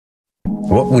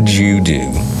What would you do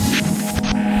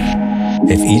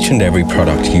if each and every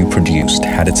product you produced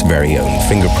had its very own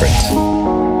fingerprint?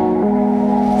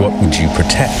 What would you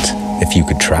protect if you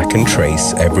could track and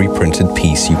trace every printed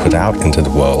piece you put out into the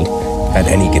world at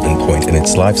any given point in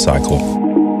its life cycle?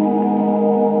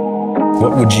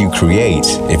 What would you create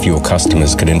if your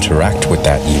customers could interact with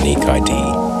that unique ID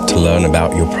to learn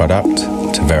about your product,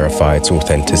 to verify its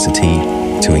authenticity,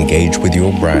 to engage with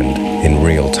your brand in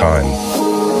real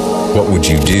time? What would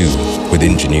you do with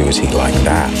ingenuity like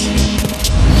that?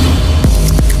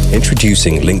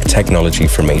 Introducing Link technology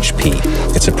from HP.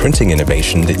 It's a printing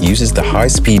innovation that uses the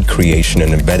high-speed creation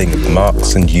and embedding of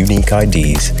marks and unique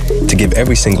IDs to give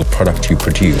every single product you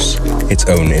produce its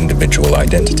own individual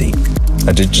identity.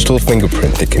 A digital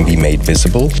fingerprint that can be made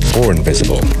visible or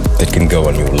invisible, that can go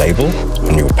on your label,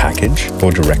 on your package,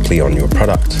 or directly on your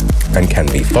product, and can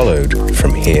be followed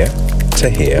from here to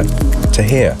here to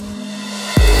here.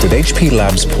 With HP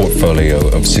Labs' portfolio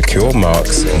of secure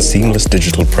marks and seamless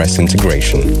digital press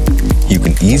integration, you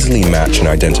can easily match and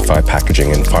identify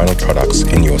packaging and final products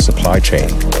in your supply chain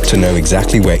to know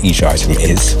exactly where each item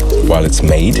is, while it's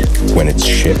made, when it's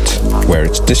shipped, where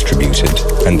it's distributed,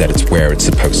 and that it's where it's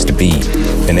supposed to be,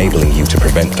 enabling you to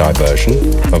prevent diversion,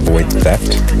 avoid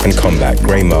theft, and combat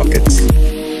grey markets.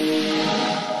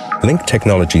 Link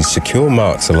Technology's secure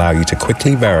marks allow you to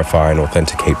quickly verify and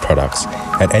authenticate products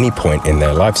at any point in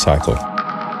their life cycle,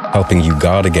 helping you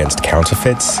guard against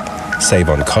counterfeits, save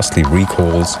on costly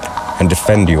recalls, and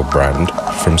defend your brand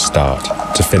from start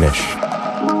to finish.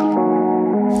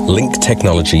 Link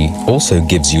Technology also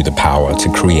gives you the power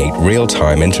to create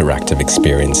real-time interactive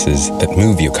experiences that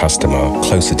move your customer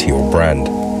closer to your brand,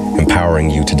 empowering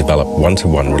you to develop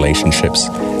one-to-one relationships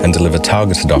and deliver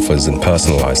targeted offers and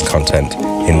personalized content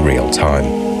in real time,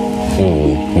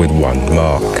 all with one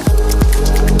mark.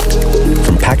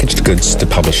 From packaged goods to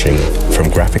publishing, from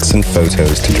graphics and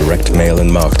photos to direct mail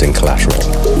and marketing collateral,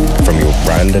 from your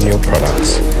brand and your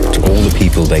products to all the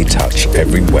people they touch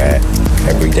everywhere,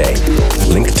 every day.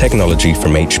 Link Technology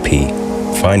from HP.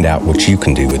 Find out what you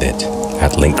can do with it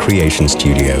at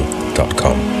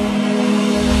linkcreationstudio.com.